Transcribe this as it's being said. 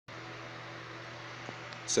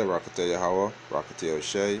Say Rakata Yahweh, Rakata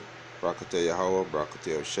O'Shea, Rakata Yahweh,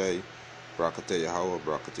 Rakata O'Shea, Rakata Yahweh,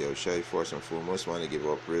 Rakata O'Shea. First and foremost, want to give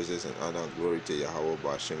all praises and honor and glory to Yahweh,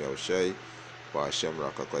 Ba'ashem O'Shea, Ba'ashem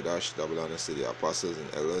Rakakodash, double honors to the apostles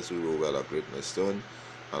and elders who rule well a great milestone,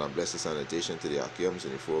 and a blessed sanitation to the Akims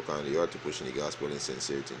and the folk on the earth to pushing the gospel in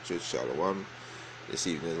sincerity and truth. Shalom. This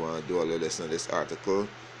evening, I want to do a little lesson on this article.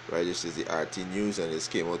 Right, this is the RT News, and this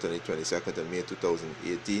came out on the 22nd of May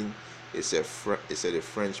 2018. It said the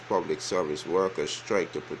French public service workers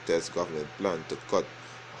strike to protest government plan to cut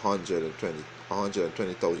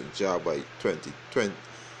 120,000 jobs by 2020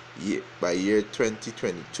 by year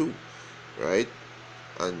 2022. Right,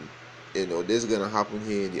 and this is gonna happen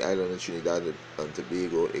here in the island of Trinidad and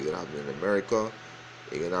Tobago. It's gonna happen in America.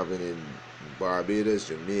 It's gonna happen in Barbados,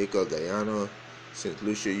 Jamaica, Guyana, St.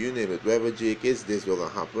 Lucia, you name it. Wherever Jake is, this will gonna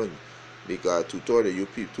happen, because two-thirds of you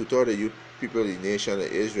people in the nation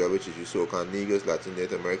of Israel, which is you so-called Negroes, Latin,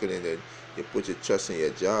 Native American, and then you put your trust in your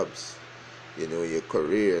jobs, your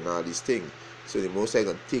career and all these things. So the Most High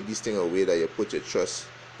can take this thing away that you put your trust,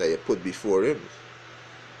 that you put before Him,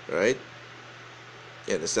 right?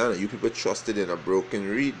 You understand? You people trusted in a broken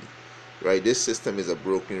reed, right? This system is a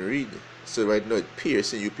broken reed. So right now it's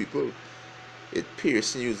piercing you people. It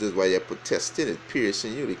piercing you. That's why you're protesting. It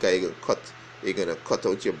piercing you because you're gonna cut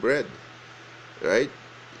out your bread, right?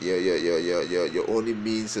 Your only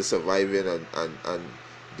means of surviving and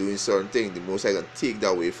doing certain things. The Most I can take that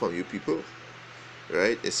away from you people,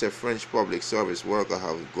 right? It's a French public service worker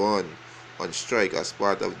have gone on strike as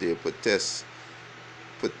part of their protest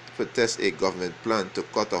a government plan to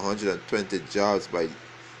cut 120 jobs by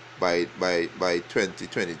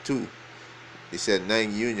 2022. He said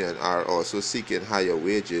 9 unions are also seeking higher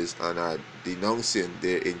wages and are denouncing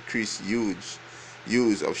their increased use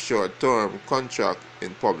of short-term contract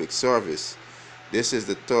in public service. This is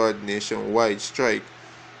the third nationwide strike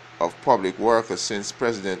of public workers since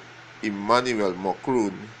President Emmanuel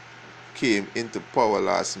Macron came into power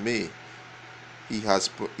last May. He has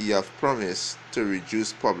promised to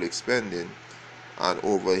reduce public spending and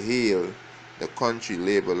overhaul the country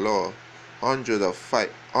labor law. Hundreds of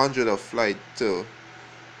flights to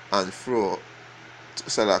and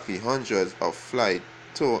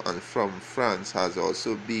from France has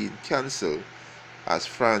also been cancelled, as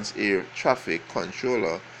France air traffic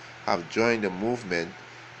controller have joined the movement,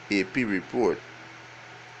 AP report.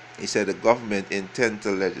 He said the government intends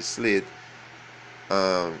to legislate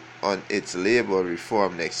on its labor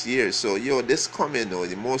reform next year. So this coming though,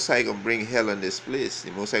 the Most High gonna bring hell in this place.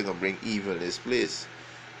 The Most High gonna bring evil in this place,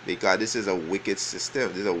 because this is a wicked system.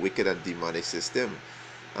 This is a wicked and demonic system.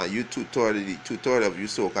 And you two-thirds of you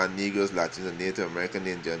so-called Negroes, Latinos, and Native American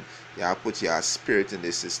Indian, you have put your spirit in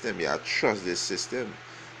this system. You have trust this system.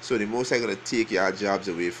 So the Most High gonna take your jobs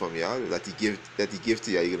away from y'all that He give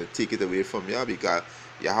to you. You're gonna take it away from y'all, because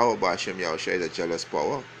Yahweh Ba'ashem Yahushua is a jealous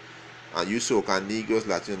power. And you so-called Negroes,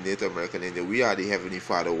 Latinos, Native American Indian, we are the Heavenly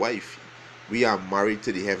Father wife. We are married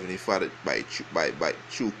to the Heavenly Father by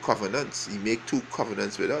true covenants. He make 2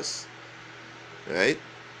 covenants with us, right?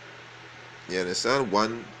 You understand?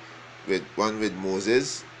 One with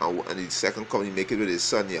Moses, and the second covenant He make it with His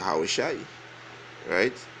Son Yahushua,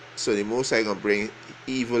 right? So the Most High gonna bring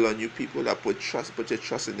evil on you people that put your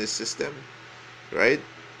trust in this system, right?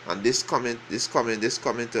 And this coming to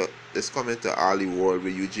all the world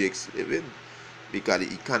where you jakes live in, because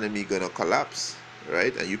the economy gonna collapse.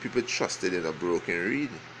 Right? And you people trusted in a broken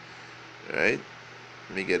reed. Right?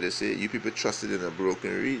 Let me get this here. You people trusted in a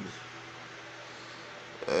broken reed.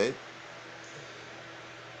 Right?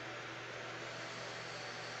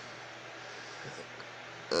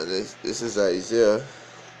 And this is Isaiah.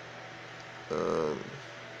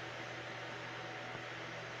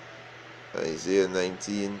 Isaiah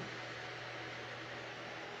 19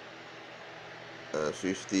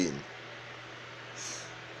 15.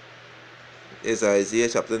 Is Isaiah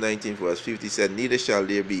chapter 19 verse 50 said, neither shall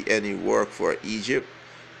there be any work for Egypt,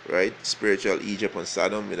 right? Spiritual Egypt and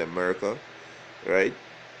Sodom in America, right?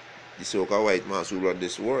 The so-called white man who run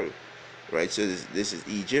this world, right? So this is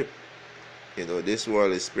Egypt. This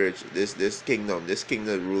world is spiritual. This kingdom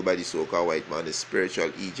ruled by the so-called white man is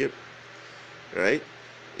spiritual Egypt, right?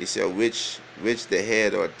 It said which the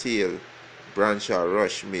head or tail, branch or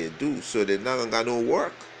rush may do. So they're not gonna no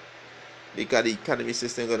work, because the economy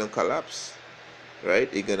system gonna collapse. Right?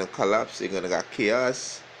 It's gonna collapse. They're gonna got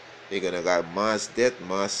chaos. They're gonna got mass death,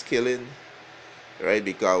 mass killing. Right?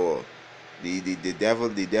 Because the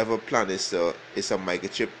devil plan is a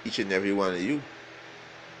microchip each and every one of you.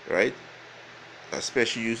 Right?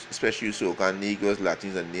 especially you so-called Negroes,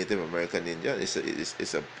 Latinos, and Native American Indian. It's a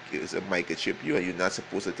microchip you, and you're not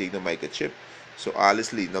supposed to take the microchip. So all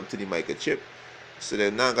is leading up to the microchip. So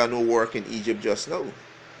they're not gonna work in Egypt just now,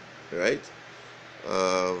 right?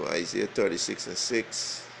 Isaiah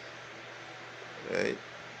 36:6, right?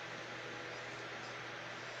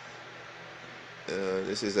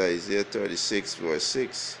 This is Isaiah 36 verse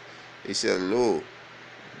 6. He said, "Lo,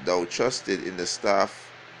 thou trusted in the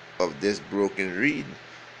staff of this broken reed."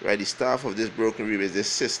 Right? The staff of this broken reed is this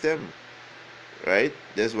system. Right?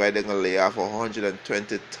 That's why they're gonna lay off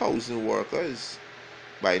 120,000 workers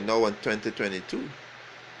by now in 2022.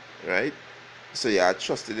 Right? So you are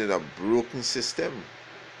trusted in a broken system.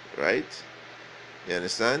 Right? You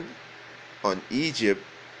understand? On Egypt,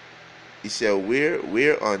 he said,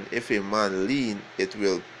 whereon if a man lean, it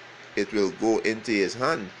will go into his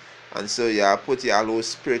hand. And so you put your Holy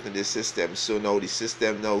Spirit in the system. So now the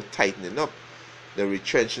system now tightening up. The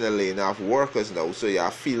retrenching and laying off workers now. So you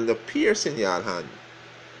are feeling the pierce in your hand.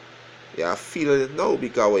 You are feeling it now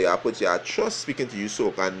because you put your trust, speaking to you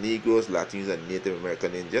so-called Negroes, Latinos, and Native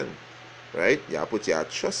American Indian. Right? You put your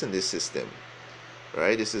trust in this system.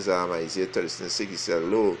 Right? This is Isaiah 36. He said,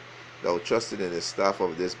 "Lo, thou trusted in the staff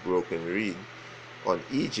of this broken reed. On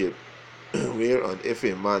Egypt, whereon if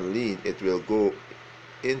a man lean, it will go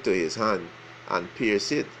into his hand and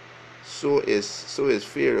pierce it. So is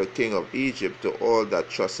Pharaoh king of Egypt to all that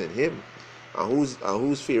trust in him." And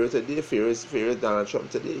who's Pharaoh today? Pharaoh Donald Trump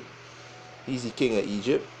today. He's the king of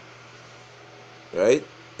Egypt, right?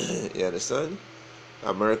 You understand?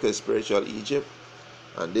 America is spiritual Egypt,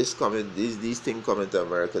 and these things come into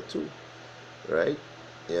America too, right?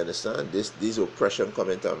 You understand? These oppression come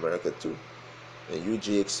into America too. And you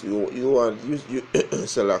jakes, you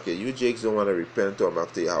Salaki, you jakes don't want to repent or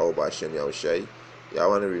back to Yahweh Bashem Yahushai. Y'all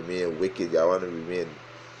want to remain wicked. Y'all want to remain,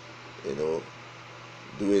 you know,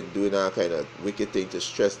 doing all kind of wicked thing to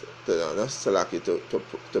stress,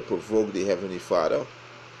 to provoke the Heavenly Father,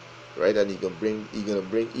 right? And he gonna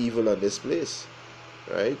bring evil on this place,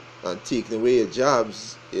 right? And taking away your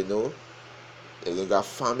jobs, you know. You got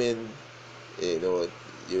famine, you know.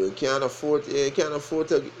 You can't afford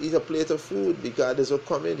to eat a plate of food because there's a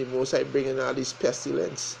coming. The Most High bringing all this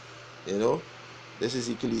pestilence, you know. This is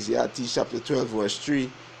Ecclesiastes chapter 12 verse 3.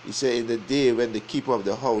 He said, "In the day when the keeper of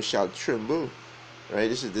the house shall tremble," right?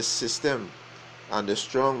 This is the system, "and the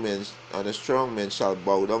strong men shall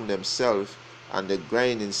bow down themselves, and the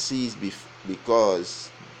grinding cease because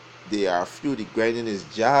they are few." The grinding is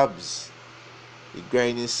jobs. The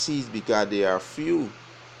grinding cease because they are few.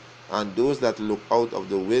 "And those that look out of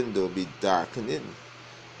the window be darkening."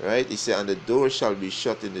 Right? He said, "And the door shall be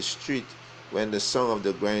shut in the street when the song of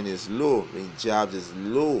the grind is low." I mean, jobs is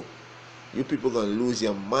low. You people gonna lose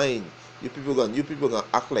your mind. You people gonna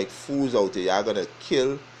act like fools out there. Y'all gonna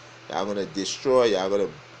kill. Y'all gonna destroy. Y'all gonna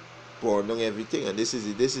burn down everything. And this is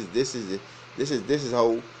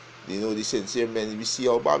how, you know, the sincere men, we see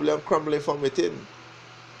how Babylon crumbling from within.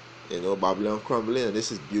 You know, Babylon crumbling, and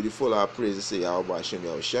this is beautiful. Our praises to Yahweh Hashem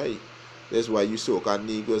Yahushai. That's why you so-called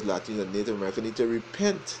Negroes, Latinos, and Native Americans need to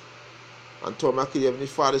repent and turn back to the Heavenly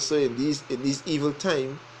Father, so in these evil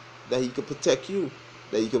times that He can protect you,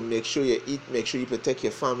 that He can make sure you eat, make sure you protect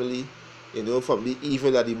your family, you know, from the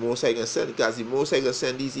evil that the Most High can send, because the Most High can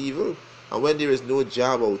send these evil. And when there is no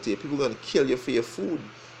job out there, people are going to kill you for your food.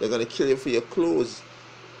 They're going to kill you for your clothes,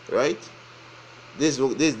 right? This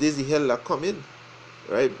is the hell that come in.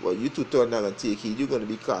 Right, but you two turn down and take heed. You're going to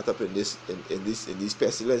be caught up in this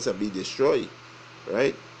pestilence and be destroyed,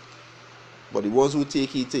 right? But the ones who take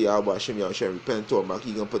heed to Yahweh Hashem Yahushua and repent, turn back,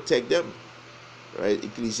 He going to protect them, right?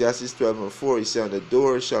 Ecclesiastes 12:4, He said, "And the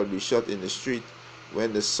door shall be shut in the street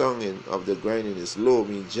when the songing of the grinding is low,"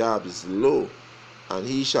 means job is low, "and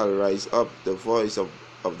he shall rise up the voice of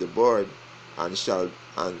the bird, and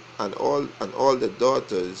all the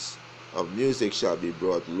daughters of music shall be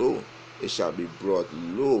brought low." It shall be brought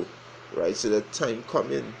low, right? So the time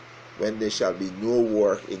coming when there shall be no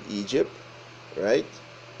work in Egypt, right?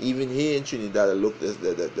 Even here in Trinidad, look,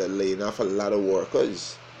 they're laying off a lot of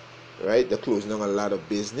workers, right? They're closing down a lot of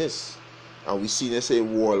business, and we see this say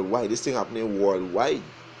worldwide. This thing happening worldwide,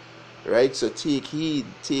 right? So take heed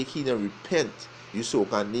and repent. You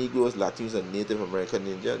so-called Negroes, Latinos, and Native American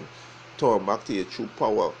Indian, turn back to your true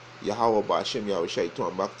power. Yahweh Bashem Yahushai,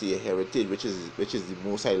 turn back to your heritage, which is the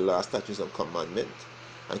Most High law, statutes, and commandment,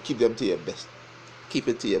 and keep them to your best. Keep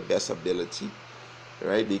it to your best ability,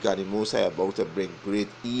 right? Because the Most High about to bring great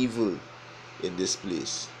evil in this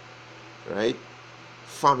place, right?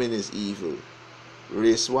 Famine is evil,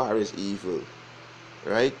 race war is evil,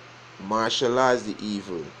 right? Martial law is the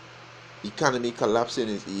evil, economy collapsing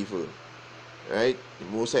is evil, Right? The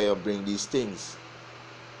Most High bring these things.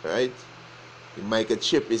 Right? The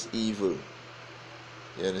microchip is evil.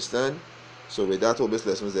 You understand? So with that, all this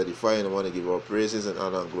lessons edifying, I want to give our praises and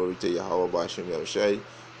honor and glory to Yahweh Ba'ashem Yahushai,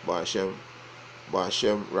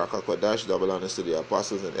 Ba'ashem Rakakwadash, double honors to the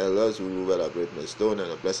apostles and elders who rule at a great millstone,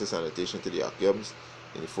 and a blessed sanitation to the Akyabs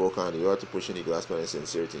in the four corners of the earth to pushing the gospel and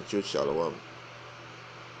sincerity in truth. Shalom.